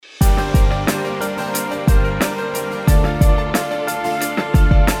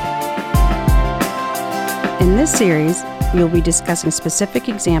this series, we will be discussing specific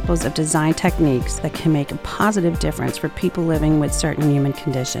examples of design techniques that can make a positive difference for people living with certain human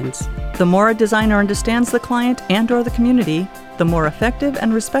conditions. The more a designer understands the client and/or the community, the more effective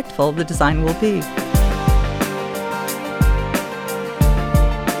and respectful the design will be.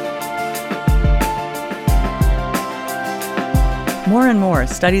 More and more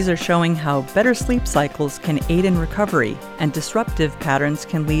studies are showing how better sleep cycles can aid in recovery, and disruptive patterns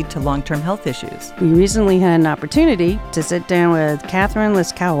can lead to long-term health issues. We recently had an opportunity to sit down with Catherine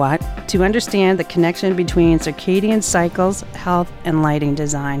Leskowat to understand the connection between circadian cycles, health, and lighting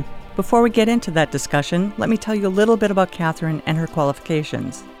design. Before we get into that discussion, let me tell you a little bit about Catherine and her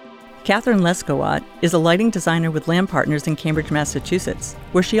qualifications. Catherine Leskowat is a lighting designer with Lamb Partners in Cambridge, Massachusetts,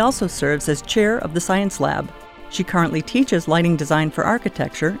 where she also serves as chair of the Science Lab. She currently teaches lighting design for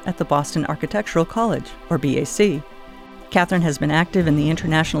architecture at the Boston Architectural College, or BAC. Catherine has been active in the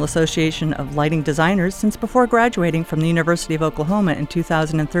International Association of Lighting Designers since before graduating from the University of Oklahoma in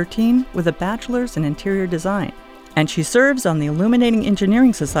 2013 with a bachelor's in interior design. And she serves on the Illuminating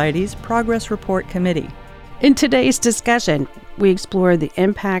Engineering Society's Progress Report Committee. In today's discussion, we explore the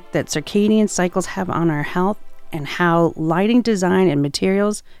impact that circadian cycles have on our health and how lighting design and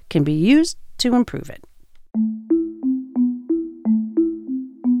materials can be used to improve it.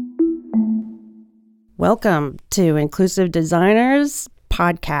 Welcome to Inclusive Designers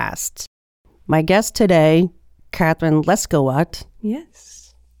Podcast. My guest today, Catherine Leskowat.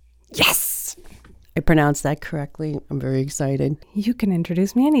 Yes. Yes! I pronounced that correctly. I'm very excited. You can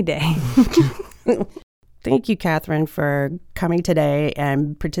introduce me any day. Thank you, Catherine, for coming today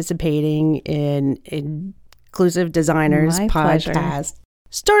and participating in Inclusive Designers My Podcast. pleasure.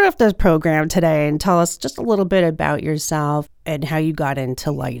 Start off this program today and tell us just a little bit about yourself and how you got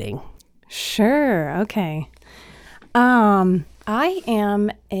into lighting. Sure. Okay. I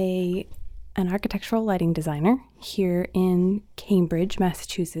am an architectural lighting designer here in Cambridge,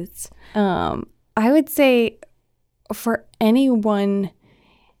 Massachusetts. I would say for anyone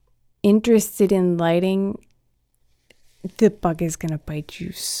interested in lighting, the bug is going to bite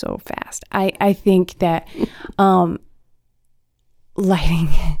you so fast. I think that lighting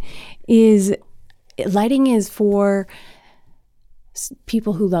is for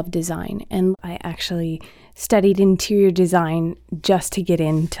people who love design, and I actually studied interior design just to get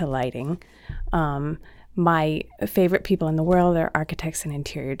into lighting. My favorite people in the world are architects and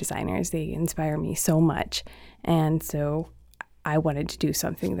interior designers. They inspire me so much, and so I wanted to do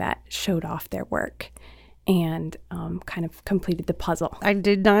something that showed off their work and kind of completed the puzzle. I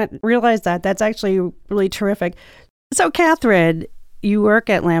did not realize that. That's actually really terrific. So, Catherine, you work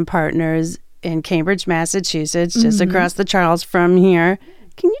at Lamb Partners in Cambridge, Massachusetts, just across the Charles from here.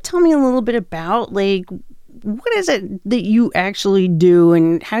 Can you tell me a little bit about, what is it that you actually do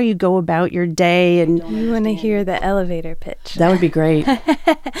and how you go about your day? And You want to hear the elevator pitch? that would be great.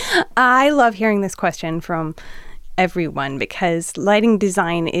 I love hearing this question from everyone because lighting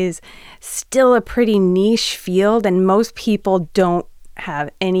design is still a pretty niche field, and most people don't have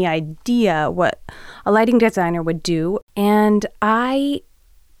any idea what a lighting designer would do. And I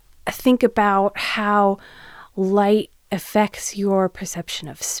think about how light affects your perception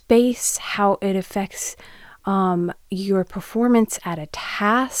of space, how it affects your performance at a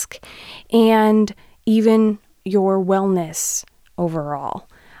task, and even your wellness overall.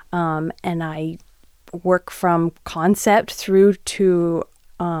 And I work from concept through to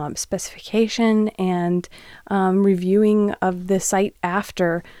specification and reviewing of the site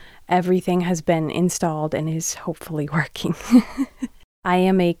after everything has been installed and is hopefully working. I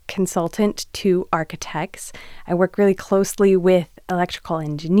am a consultant to architects. I work really closely with electrical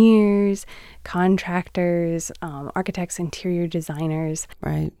engineers, contractors, architects, interior designers.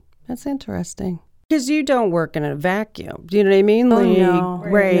 Right. That's interesting. Because you don't work in a vacuum. Do you know what I mean? Oh, no.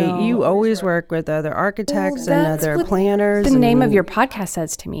 Right. No. You always work with other architects and that's other what planners. The name of your podcast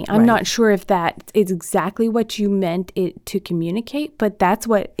says to me. I'm Right. not sure if that is exactly what you meant it to communicate, but that's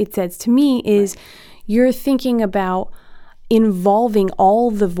what it says to me is you're thinking about involving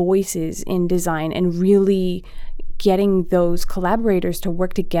all the voices in design and really getting those collaborators to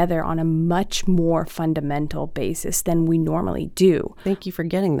work together on a much more fundamental basis than we normally do. Thank you for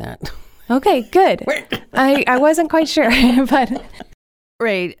getting that. Okay, good. I wasn't quite sure, but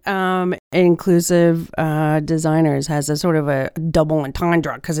Right. Inclusive Designers has a sort of a double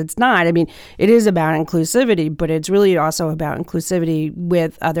entendre because it's not. I mean, it is about inclusivity, but it's really also about inclusivity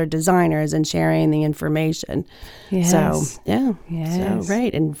with other designers and sharing the information. yes. So, yeah. Yes. So,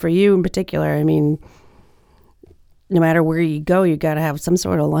 right. And for you in particular, I mean, no matter where you go, you got to have some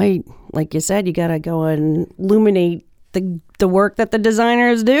sort of light. Like you said, you got to go and illuminate the work that the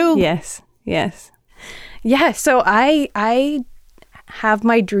designers do. Yes. Yeah, so I have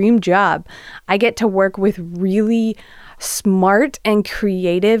my dream job. I get to work with really smart and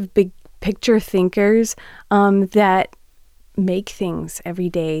creative big picture thinkers that make things every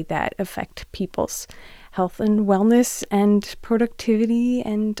day that affect people's health and wellness and productivity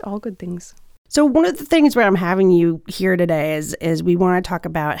and all good things. So one of the things where I'm having you here today is we want to talk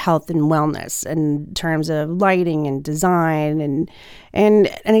about health and wellness in terms of lighting and design and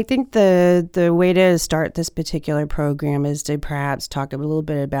I think the way to start this particular program is to perhaps talk a little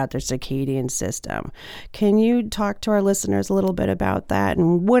bit about the circadian system. Can you talk to our listeners a little bit about that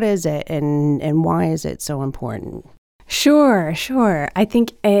and what is it and why is it so important? Sure. I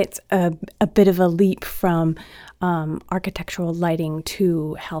think it's a bit of a leap from architectural lighting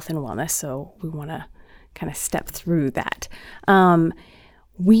to health and wellness, so we want to kind of step through that.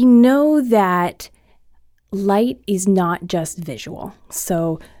 We know that light is not just visual.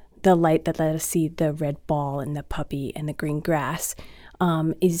 So the light that let us see the red ball and the puppy and the green grass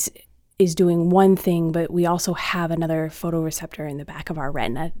is doing one thing, but we also have another photoreceptor in the back of our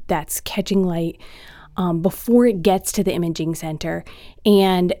retina that's catching light before it gets to the imaging center,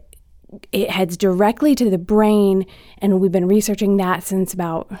 and it heads directly to the brain. And we've been researching that since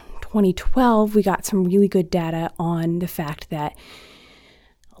about 2012. We got some really good data on the fact that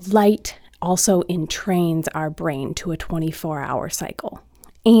light also entrains our brain to a 24-hour cycle.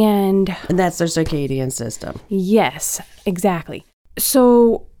 And that's the circadian system. Yes, exactly.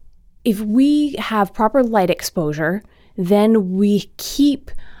 So if we have proper light exposure, then we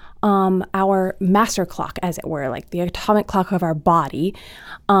keep our master clock, as it were, like the atomic clock of our body,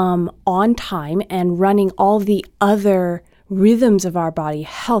 on time and running all the other rhythms of our body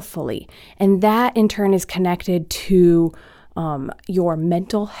healthfully. And that in turn is connected to your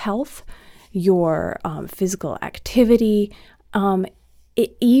mental health, your physical activity.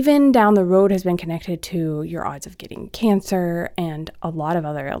 It even down the road has been connected to your odds of getting cancer and a lot of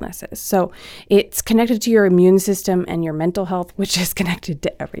other illnesses. So it's connected to your immune system and your mental health, which is connected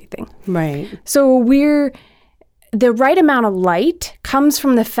to everything. Right. So the right amount of light comes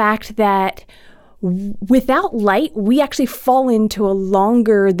from the fact that without light, we actually fall into a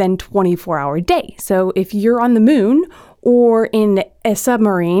longer than 24-hour day. So if you're on the moon or in a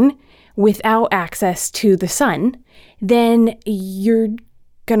submarine without access to the sun, then you're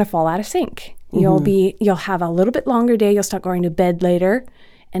going to fall out of sync. Mm-hmm. You'll have a little bit longer day. You'll start going to bed later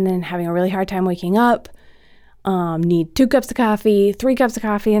and then having a really hard time waking up. Need 2 cups of coffee, 3 cups of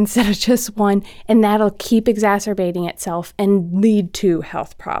coffee instead of just 1. And that'll keep exacerbating itself and lead to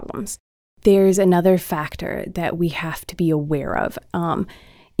health problems. There's another factor that we have to be aware of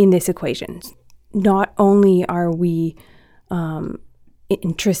in this equation. Not only are we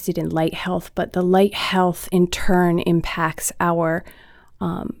interested in light health, but the light health in turn impacts our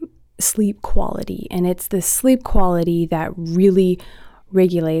sleep quality. And it's the sleep quality that really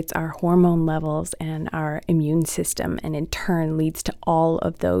regulates our hormone levels and our immune system, and in turn leads to all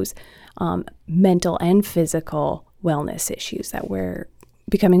of those mental and physical wellness issues that we're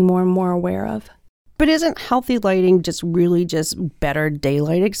becoming more and more aware of. But isn't healthy lighting just really just better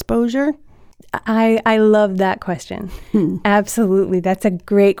daylight exposure? I love that question. Absolutely. That's a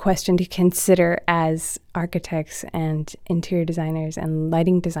great question to consider as architects and interior designers and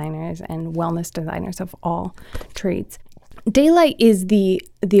lighting designers and wellness designers of all trades. Daylight is the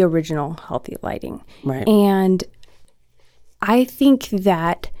original healthy lighting. Right. And I think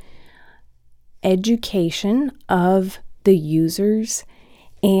that education of the users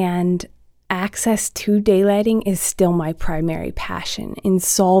and access to daylighting is still my primary passion in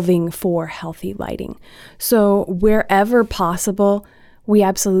solving for healthy lighting. So wherever possible, we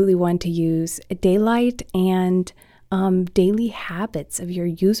absolutely want to use daylight and daily habits of your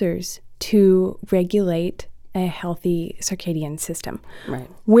users to regulate a healthy circadian system. Right.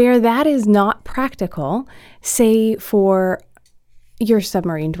 Where that is not practical, say for your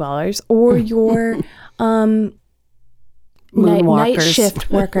submarine dwellers or your night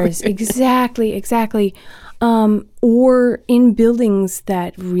shift workers. Exactly. Or in buildings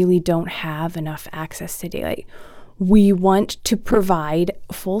that really don't have enough access to daylight. We want to provide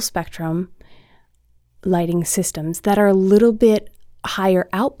full spectrum lighting systems that are a little bit higher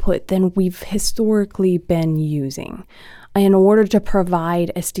output than we've historically been using in order to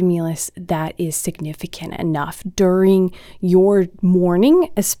provide a stimulus that is significant enough during your morning,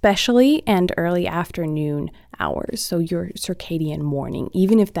 especially, and early afternoon hours. So your circadian morning,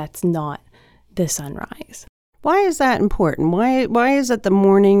 even if that's not the sunrise. Why is that important? Why is it the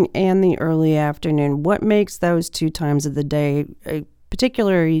morning and the early afternoon? What makes those 2 times of the day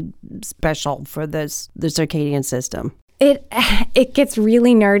particularly special for the circadian system? It gets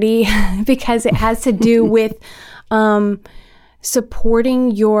really nerdy because it has to do with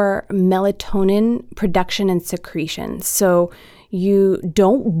supporting your melatonin production and secretion. So you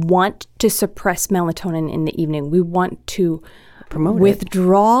don't want to suppress melatonin in the evening. We want to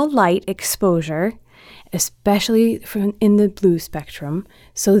withdraw light exposure, especially in the blue spectrum,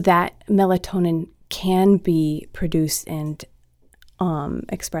 so that melatonin can be produced and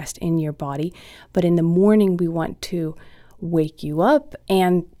expressed in your body. But in the morning, we want to wake you up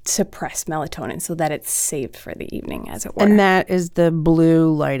and suppress melatonin so that it's saved for the evening, as it were. And that is the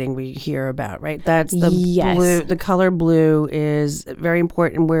blue lighting we hear about, right? That's the blue. The color blue is very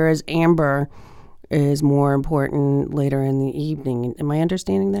important, whereas amber is more important later in the evening. Am I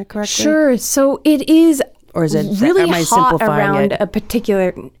understanding that correctly? Sure. So it is, or is it really am I hot simplifying around it? a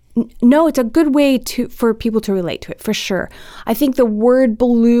particular... No, it's a good way for people to relate to it, for sure. I think the word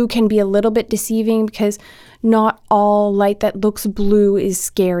blue can be a little bit deceiving because not all light that looks blue is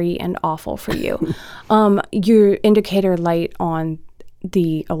scary and awful for you. Your indicator light on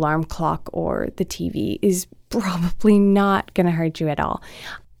the alarm clock or the TV is probably not going to hurt you at all.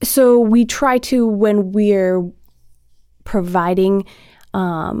 So we try to, when we're providing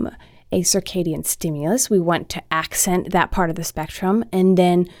a circadian stimulus, we want to accent that part of the spectrum. And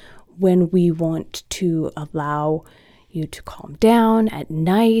then when we want to allow you to calm down at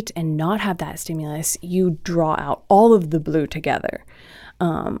night and not have that stimulus, you draw out all of the blue together.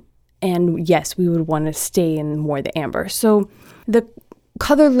 And yes, we would want to stay in more the amber. So the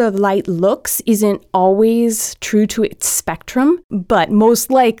color the light looks isn't always true to its spectrum, but most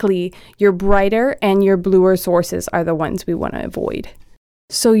likely your brighter and your bluer sources are the ones we want to avoid.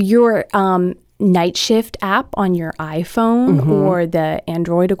 So your Night Shift app on your iPhone or the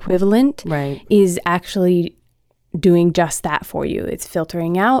Android equivalent is actually doing just that for you. It's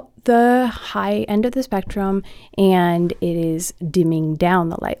filtering out the high end of the spectrum and it is dimming down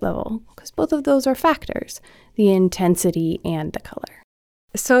the light level because both of those are factors, the intensity and the color.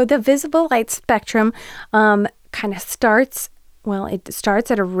 So the visible light spectrum kind of starts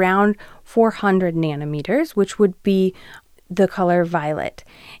at around 400 nanometers, which would be the color violet.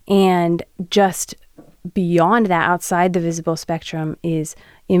 And just beyond that, outside the visible spectrum, is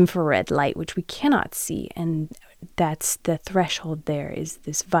infrared light, which we cannot see. And that's the threshold there, is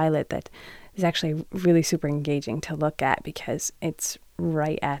this violet that is actually really super engaging to look at because it's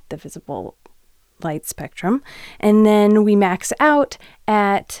right at the visible light spectrum. And then we max out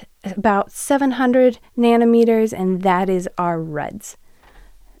at about 700 nanometers, and that is our reds.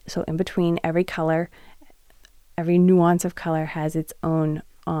 So in between every color, every nuance of color has its own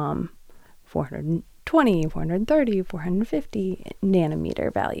 420, 430, 450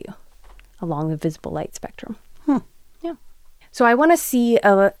 nanometer value along the visible light spectrum. Yeah. So I want to see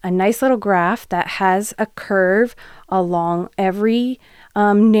a nice little graph that has a curve along every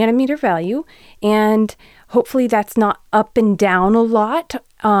nanometer value. And hopefully that's not up and down a lot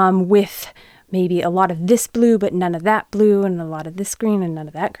with maybe a lot of this blue, but none of that blue, and a lot of this green and none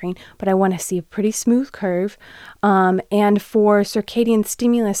of that green. But I want to see a pretty smooth curve. And for circadian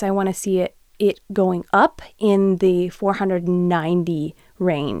stimulus, I want to see it going up in the 490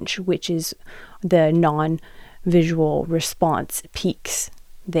 range, which is the non-visual response peaks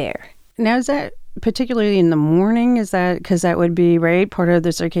there. Now, is that particularly in the morning? Is that because that would be part of the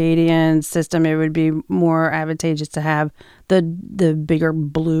circadian system? It would be more advantageous to have the bigger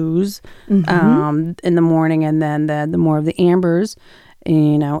blues in the morning, and then the more of the ambers,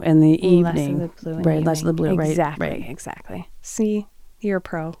 in the evening. Less of the blue. Right, less of the blue. Exactly. See, you're a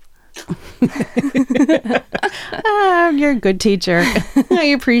pro. You're a good teacher.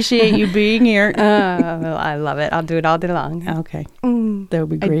 I appreciate you being here. I love it. I'll do it all day long. Okay. That would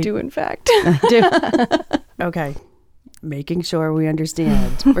be great. I do, in fact. Okay. Making sure we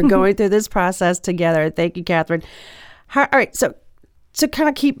understand. We're going through this process together. Thank you, Catherine. All right. So to kind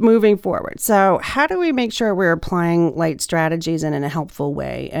of keep moving forward. So how do we make sure we're applying light strategies in a helpful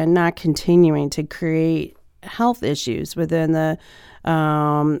way and not continuing to create health issues within the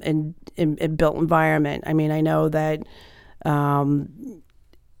in built environment? I mean, I know that, one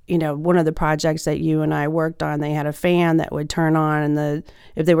of the projects that you and I worked on, they had a fan that would turn on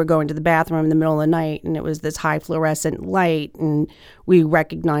if they were going to the bathroom in the middle of the night, and it was this high fluorescent light. And we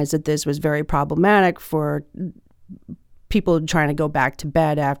recognized that this was very problematic for people trying to go back to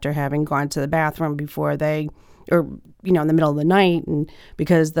bed after having gone to the bathroom before in the middle of the night. And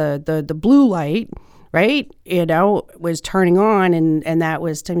because the blue light, right, was turning on and that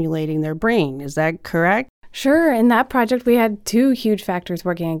was stimulating their brain. Is that correct? Sure. In that project, we had two huge factors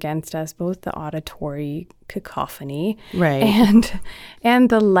working against us, both the auditory cacophony and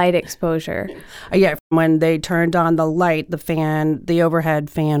the light exposure. Yeah, when they turned on the light, the overhead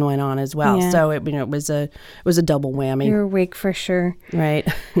fan went on as well. Yeah. So it was a double whammy. You're awake for sure. Right.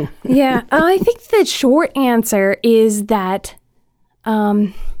 Yeah. I think the short answer is that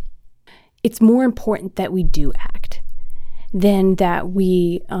it's more important that we do act than that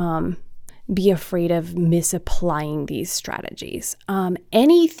we be afraid of misapplying these strategies.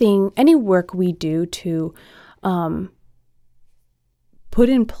 Any work we do to put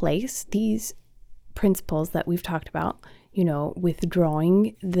in place these principles that we've talked about,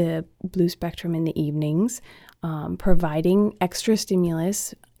 withdrawing the blue spectrum in the evenings, providing extra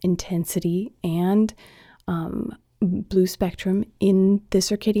stimulus, intensity, and blue spectrum in the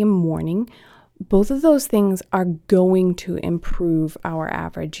circadian morning, both of those things are going to improve our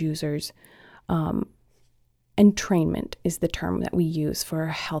average users. Entrainment is the term that we use for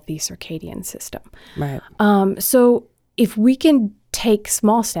a healthy circadian system. Right. So if we can take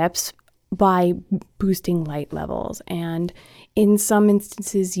small steps by boosting light levels and in some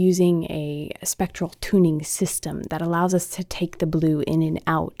instances using a spectral tuning system that allows us to take the blue in and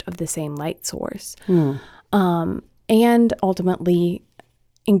out of the same light source, and ultimately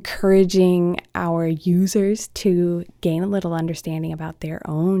encouraging our users to gain a little understanding about their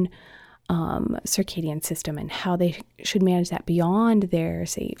own circadian system and how they should manage that beyond their,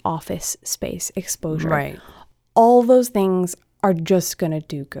 say, office space exposure. Right. All those things are just going to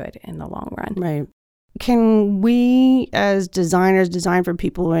do good in the long run. Right. Can we, as designers, design for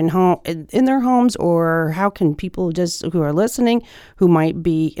people in their homes, or how can people just who are listening, who might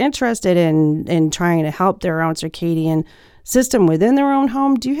be interested in trying to help their own circadian system within their own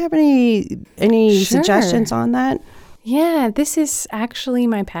home? Do you have any suggestions on that? Yeah, this is actually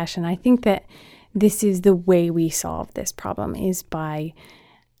my passion. I think that this is the way we solve this problem, is by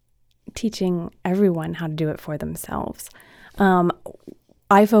teaching everyone how to do it for themselves.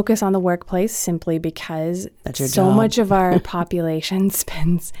 I focus on the workplace simply because much of our population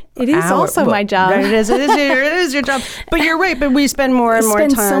spends. It is also my job. It is your job. But you're right. But we spend more and more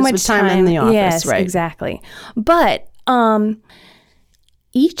time in the office. Yes, right? Exactly. But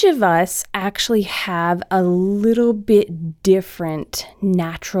each of us actually have a little bit different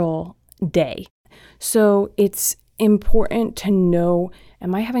natural day. So it's important to know,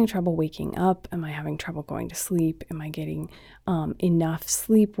 am I having trouble waking up? Am I having trouble going to sleep? Am I getting enough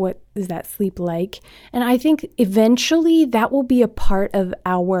sleep? What is that sleep like? And I think eventually that will be a part of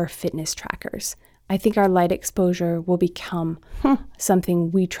our fitness trackers. I think our light exposure will become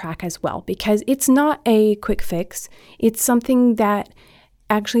something we track as well, because it's not a quick fix. It's something that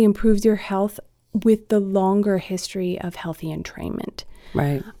actually improves your health with the longer history of healthy entrainment.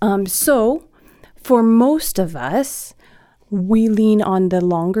 Right. So for most of us, we lean on the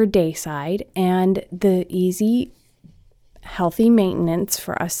longer day side, and the easy, healthy maintenance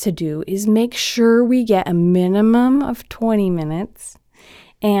for us to do is make sure we get a minimum of 20 minutes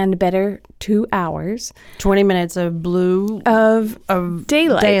and better 2 hours. 20 minutes of blue of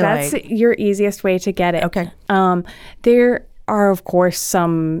daylight. That's your easiest way to get it. Okay. There are, of course,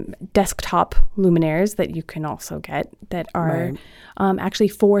 some desktop luminaires that you can also get that are actually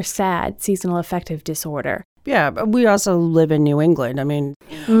for SAD, seasonal affective disorder. Yeah, but we also live in New England. I mean,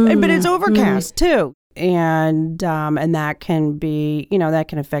 but it's overcast too. And that can be, that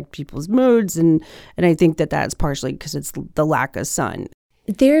can affect people's moods. And I think that's partially because it's the lack of sun.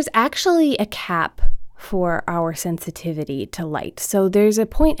 There's actually a cap for our sensitivity to light. So there's a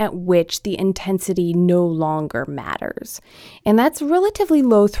point at which the intensity no longer matters. And that's a relatively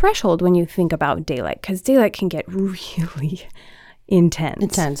low threshold when you think about daylight, because daylight can get really intense.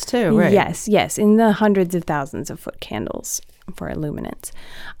 Intense too, right? Yes, in the hundreds of thousands of foot candles for illuminance.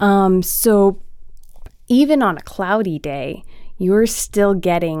 So even on a cloudy day, you're still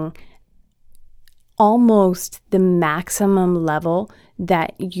getting almost the maximum level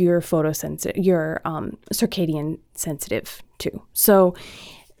that you're circadian sensitive to. So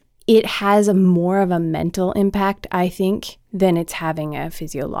it has more of a mental impact, I think, than it's having a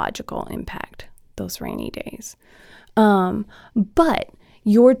physiological impact, those rainy days. But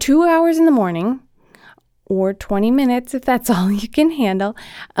your 2 hours in the morning, or 20 minutes if that's all you can handle,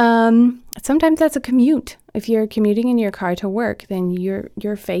 sometimes that's a commute. If you're commuting in your car to work, then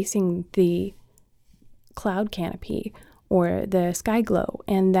you're facing the cloud canopy or the sky glow,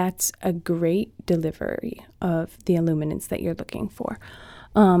 and that's a great delivery of the illuminance that you're looking for.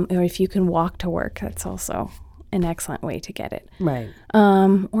 Or if you can walk to work, that's also an excellent way to get it. Right.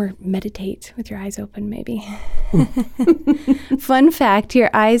 Or meditate with your eyes open, maybe. Fun fact, your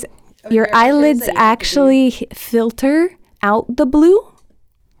eyes Your eyelids actually filter out the blue.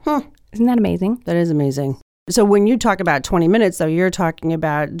 Huh. Isn't that amazing? That is amazing. So when you talk about 20 minutes, though, you're talking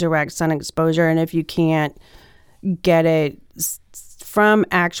about direct sun exposure. And if you can't get it from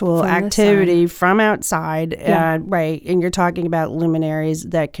actual activity from outside, right, and you're talking about luminaries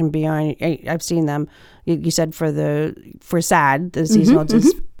that can be on, I've seen them, you said for SAD, the seasonal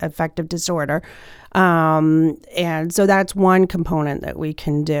affective disorder. And so that's one component that we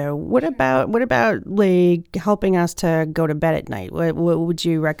can do. What about like helping us to go to bed at night? What would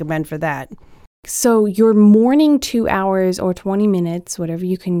you recommend for that? So your morning 2 hours or 20 minutes, whatever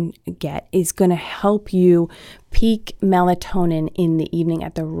you can get, is going to help you peak melatonin in the evening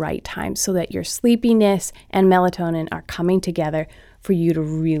at the right time so that your sleepiness and melatonin are coming together for you to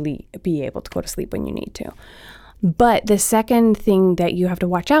really be able to go to sleep when you need to. But the second thing that you have to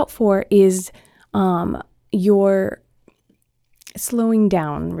watch out for is your slowing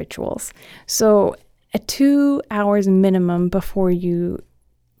down rituals. So 2 hours minimum before you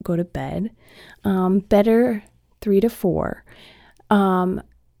go to bed, better 3 to 4.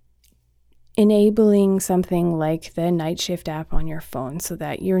 Enabling something like the night shift app on your phone so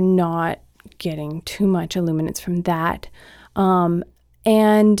that you're not getting too much illuminance from that.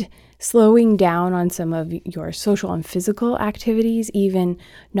 And slowing down on some of your social and physical activities, even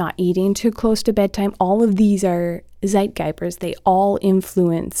not eating too close to bedtime. All of these are zeitgeibers. They all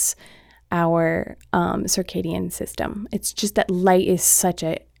influence our circadian system. It's just that light is such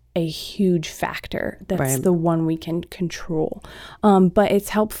a huge factor. That's the one we can control. But it's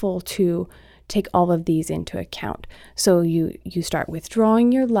helpful to take all of these into account. So you start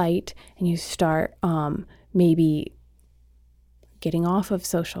withdrawing your light and you start maybe getting off of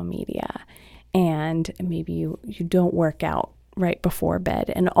social media, and maybe you don't work out right before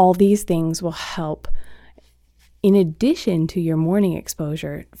bed. And all these things will help, in addition to your morning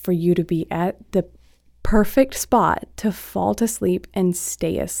exposure, for you to be at the perfect spot to fall to sleep and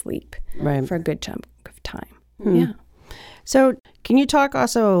stay asleep for a good chunk of time. Yeah. So can you talk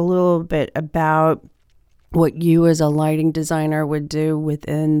also a little bit about what you as a lighting designer would do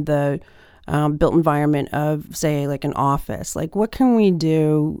within the built environment of, say, like an office? Like, what can we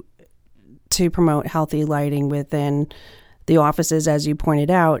do to promote healthy lighting within the offices? As you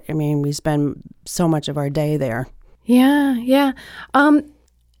pointed out, I mean, we spend so much of our day there. Yeah.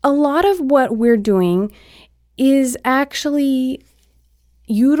 A lot of what we're doing is actually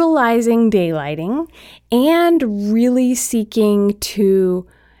utilizing daylighting and really seeking to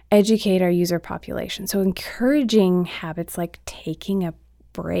educate our user population. So encouraging habits like taking a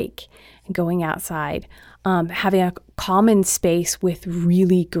break and going outside, having a common space with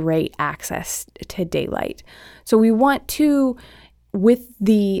really great access to daylight. So we want to, with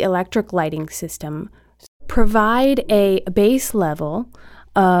the electric lighting system, provide a base level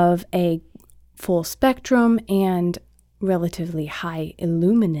of a full spectrum and relatively high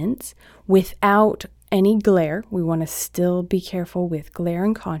illuminance without any glare. We want to still be careful with glare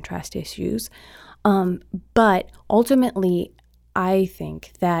and contrast issues. But ultimately, I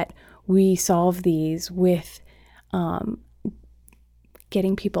think that we solve these with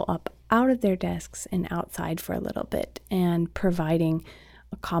getting people up out of their desks and outside for a little bit and providing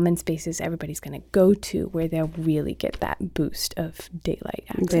common spaces everybody's going to go to where they'll really get that boost of daylight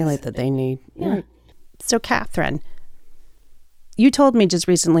access. Daylight that they need. Yeah. Right. So, Catherine, you told me just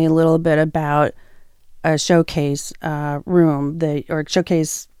recently a little bit about a showcase room, or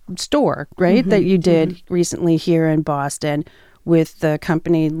showcase store, right, that you did recently here in Boston with the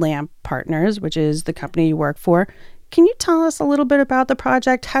company Lamp Partners, which is the company you work for. Can you tell us a little bit about the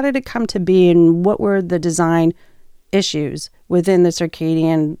project? How did it come to be, and what were the design issues within the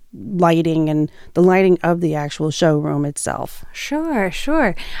circadian lighting and the lighting of the actual showroom itself? Sure.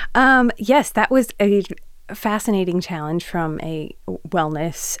 Yes, that was a fascinating challenge from a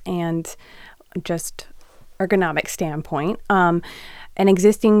wellness and just ergonomic standpoint. An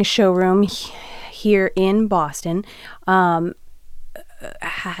existing showroom here in Boston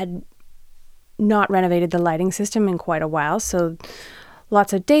had not renovated the lighting system in quite a while, so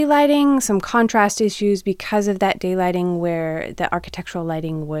lots of daylighting, some contrast issues because of that daylighting, where the architectural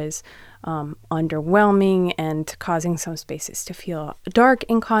lighting was underwhelming and causing some spaces to feel dark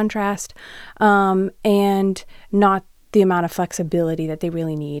in contrast, and not the amount of flexibility that they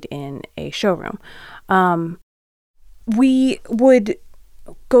really need in a showroom. We would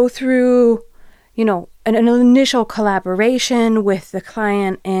go through, an initial collaboration with the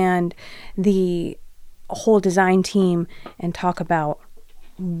client and the whole design team and talk about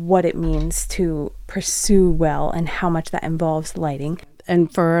what it means to pursue well and how much that involves lighting.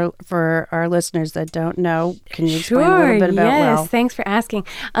 And for our listeners that don't know, can you explain a Sure, little bit about yes. WELL? Thanks for asking.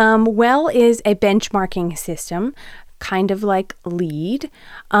 WELL is a benchmarking system, kind of like LEED,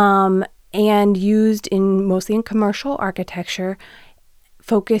 and used mostly in commercial architecture,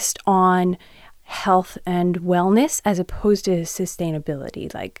 focused on health and wellness as opposed to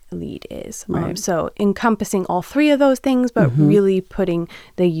sustainability like LEED is. Right. So encompassing all three of those things, but really putting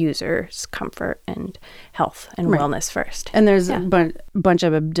the user's comfort and health and wellness first. And there's a bunch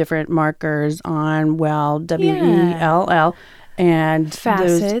of different markers on WELL, WELL, and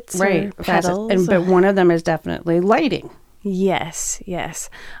Facets or petals. And but one of them is definitely lighting. Yes.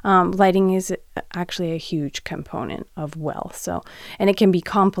 Lighting is actually a huge component of WELL. So, and it can be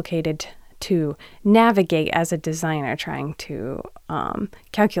complicated to navigate as a designer trying to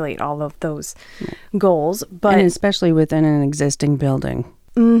calculate all of those goals. But And especially within an existing building.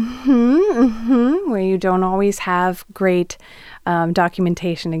 where you don't always have great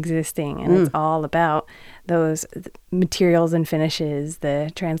documentation existing, and it's all about those materials and finishes,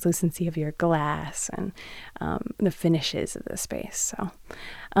 the translucency of your glass, and the finishes of the space. So,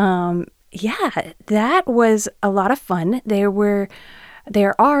 that was a lot of fun.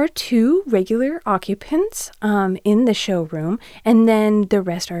 There are 2 regular occupants in the showroom, and then the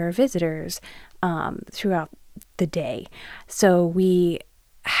rest are visitors throughout the day. So we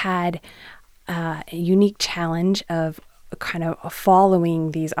had a unique challenge of kind of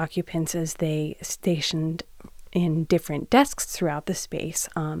following these occupants as they stationed in different desks throughout the space,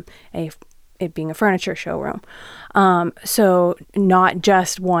 it being a furniture showroom. So not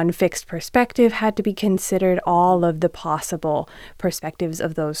just one fixed perspective had to be considered, all of the possible perspectives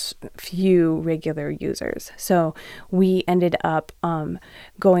of those few regular users. So we ended up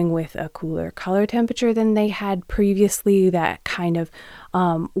going with a cooler color temperature than they had previously that kind of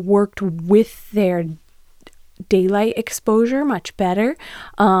worked with their daylight exposure much better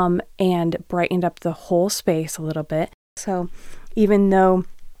and brightened up the whole space a little bit. So even though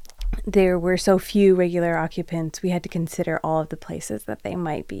there were so few regular occupants, we had to consider all of the places that they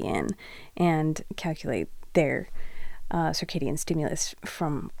might be in and calculate their circadian stimulus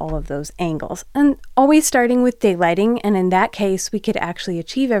from all of those angles. And always starting with daylighting, and in that case, we could actually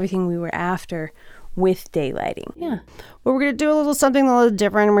achieve everything we were after with daylighting. Yeah. Well, we're going to do something a little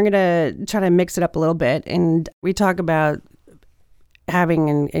different, and we're going to try to mix it up a little bit. And we talk about having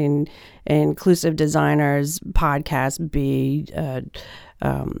an inclusive designers podcast be a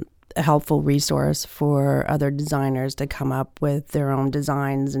helpful resource for other designers to come up with their own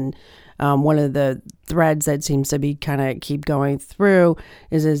designs. And one of the threads that seems to be kind of keep going through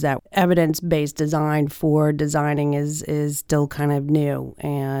is that evidence-based design for designing is still kind of new,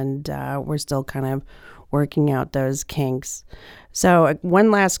 and we're still kind of working out those kinks. So one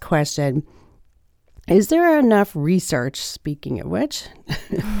last question. Is there enough research, speaking of which,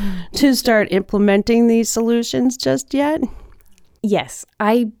 to start implementing these solutions just yet? Yes,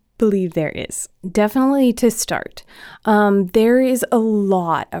 I believe there is. Definitely to start. There is a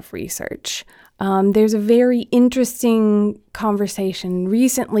lot of research. There's a very interesting conversation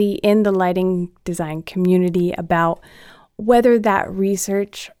recently in the lighting design community about whether that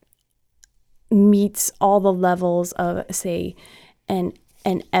research meets all the levels of, say, an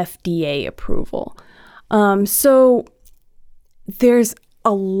FDA approval. So there's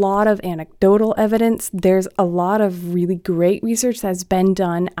a lot of anecdotal evidence. There's a lot of really great research that's been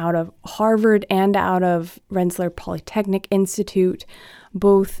done out of Harvard and out of Rensselaer Polytechnic Institute,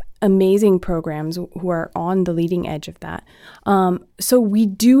 both amazing programs who are on the leading edge of that. So we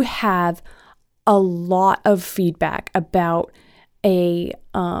do have a lot of feedback about a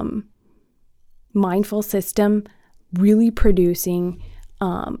mindful system really producing,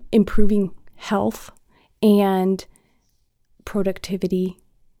 improving health and productivity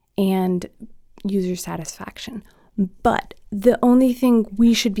and user satisfaction. But the only thing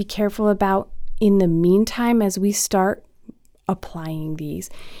we should be careful about in the meantime as we start applying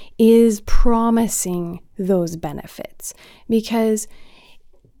these is promising those benefits. Because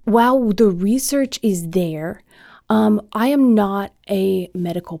while the research is there, I am not a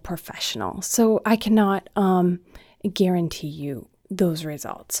medical professional, so I cannot guarantee you those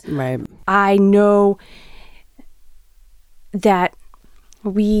results. Right. I know that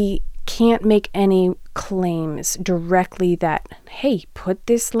we can't make any claims directly that, hey, put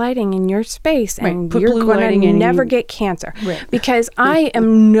this lighting in your space and you're going to never get cancer. Right. Because I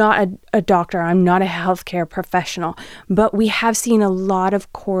am not a doctor. I'm not a healthcare professional. But we have seen a lot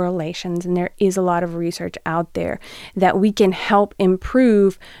of correlations, and there is a lot of research out there that we can help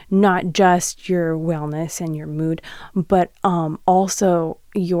improve not just your wellness and your mood, but also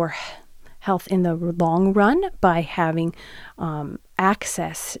your health in the long run by having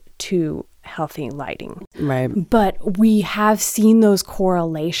access to healthy lighting. Right. But we have seen those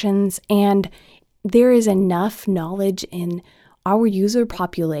correlations, and there is enough knowledge in our user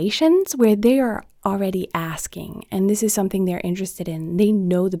populations where they are already asking, and this is something they're interested in. They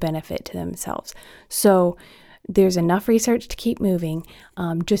know the benefit to themselves. So there's enough research to keep moving.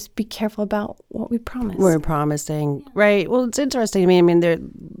 Just be careful about what we promise. We're promising. Right. Well, it's interesting. I mean, there,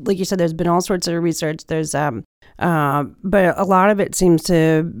 like you said, there's been all sorts of research. There's, but a lot of it seems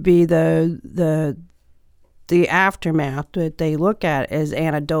to be the aftermath that they look at as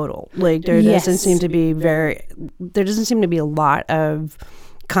anecdotal. Like there doesn't seem to be a lot of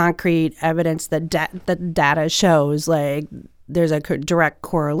concrete evidence that that data shows like there's a direct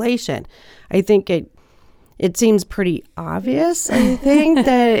correlation. I think it seems pretty obvious, I think,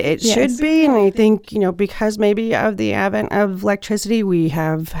 that it should be. And I think, because maybe of the advent of electricity, we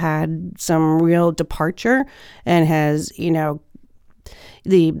have had some real departure and has,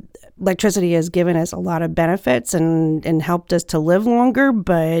 the electricity has given us a lot of benefits and helped us to live longer.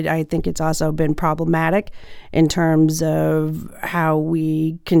 But I think it's also been problematic in terms of how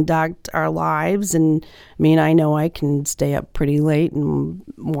we conduct our lives. And I mean, I know I can stay up pretty late and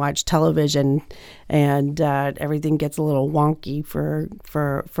watch television, and everything gets a little wonky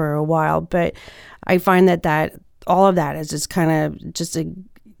for a while. But I find that all of that is just kind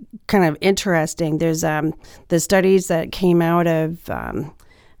of interesting. There's the studies that came out of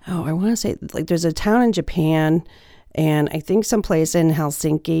I want to say, like, there's a town in Japan and I think someplace in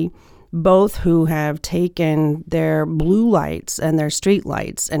Helsinki, both who have taken their blue lights and their street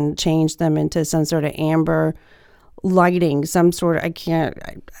lights and changed them into some sort of amber lighting, some sort of,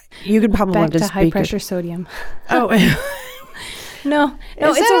 you could probably Back want to to speak. high pressure sodium. Oh, No,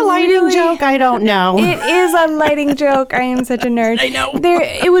 is it's that a lighting joke? I don't know. It is a lighting joke. I am such a nerd. I know.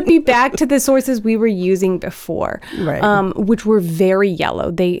 It would be back to the sources we were using before, Right. Which were very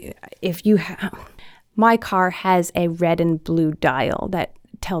yellow. My car has a red and blue dial that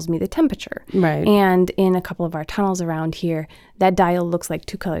tells me the temperature. Right. And in a couple of our tunnels around here, that dial looks like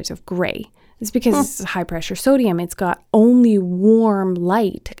two colors of gray. It's because it's high pressure sodium. It's got only warm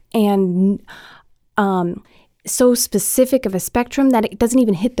light and so specific of a spectrum that it doesn't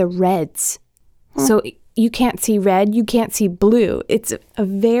even hit the reds. So you can't see red, you can't see blue. It's a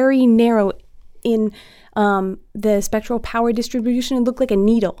very narrow in the spectral power distribution. It looked like a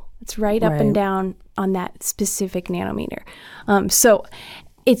needle. It's right up and down on that specific nanometer. So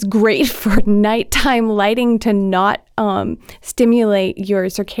it's great for nighttime lighting to not stimulate your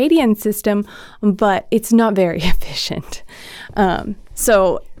circadian system, but it's not very efficient.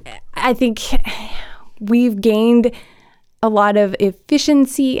 So I think we've gained a lot of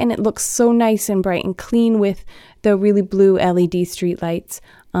efficiency, and it looks so nice and bright and clean with the really blue LED street lights.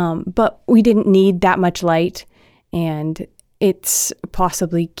 But we didn't need that much light, and it's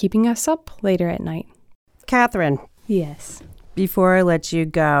possibly keeping us up later at night. Catherine, Yes. before I let you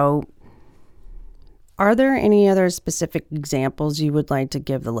go, are there any other specific examples you would like to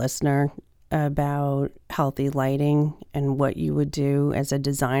give the listener about healthy lighting and what you would do as a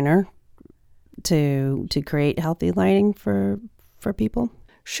designer to create healthy lighting for people?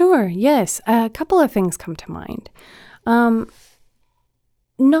 Sure, yes. A couple of things come to mind.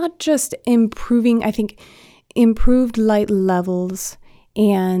 Not just improving, I think improved light levels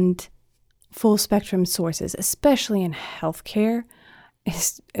and full spectrum sources, especially in healthcare,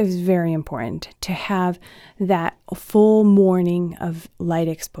 is very important to have that full morning of light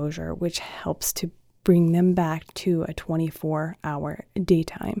exposure, which helps to bring them back to a 24-hour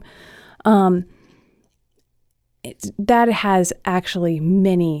daytime. That has actually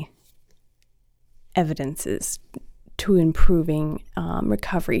many evidences to improving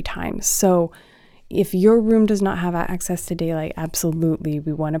recovery times. So if your room does not have access to daylight, absolutely,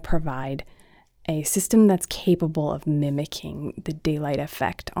 we want to provide a system that's capable of mimicking the daylight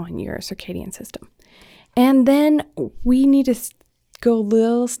effect on your circadian system. And then we need to go a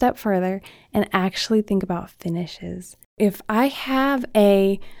little step further and actually think about finishes. If I have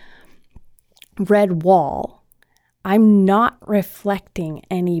a red wall, I'm not reflecting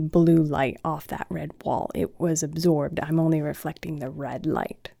any blue light off that red wall. It was absorbed. I'm only reflecting the red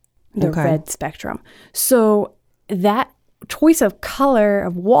light, the red spectrum. So that choice of color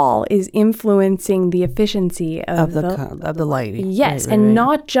of wall is influencing the efficiency of the lighting. Yes, Right, and right.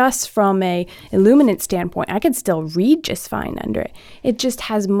 not just from a illuminant standpoint. I could still read just fine under it. It just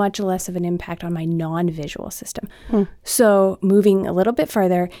has much less of an impact on my non-visual system. So moving a little bit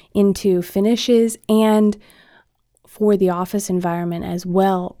further into finishes and for the office environment as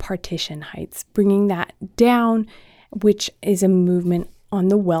well, partition heights, bringing that down, which is a movement on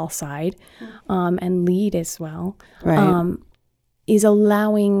the well side and lead as well. Right. is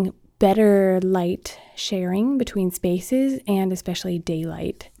allowing better light sharing between spaces and especially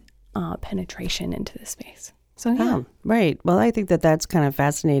daylight penetration into the space. So, yeah. Oh, right. Well, I think that that's kind of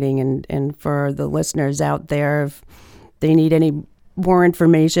fascinating. And for the listeners out there, if they need any more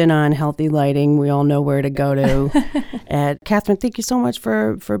information on healthy lighting, we all know where to go to. Catherine, thank you so much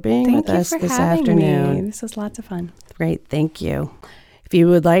for being with us this afternoon. Me. This was lots of fun. Great. Thank you. If you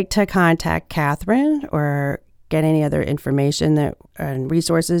would like to contact Catherine or get any other information and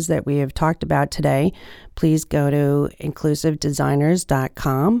resources that we have talked about today, please go to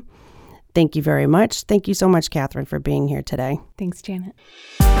inclusivedesigners.com. Thank you very much. Thank you so much, Catherine, for being here today. Thanks, Janet.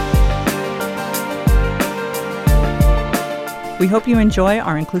 We hope you enjoy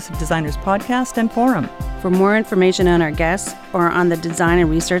our Inclusive Designers podcast and forum. For more information on our guests or on the design and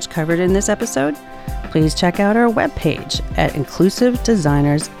research covered in this episode, please check out our webpage at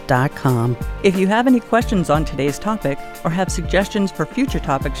inclusivedesigners.com. If you have any questions on today's topic or have suggestions for future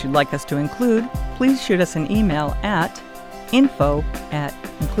topics you'd like us to include, please shoot us an email at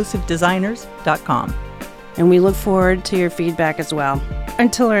info@inclusivedesigners.com. And we look forward to your feedback as well.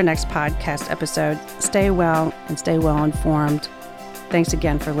 Until our next podcast episode, stay well and stay well informed. Thanks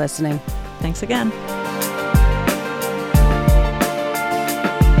again for listening. Thanks again.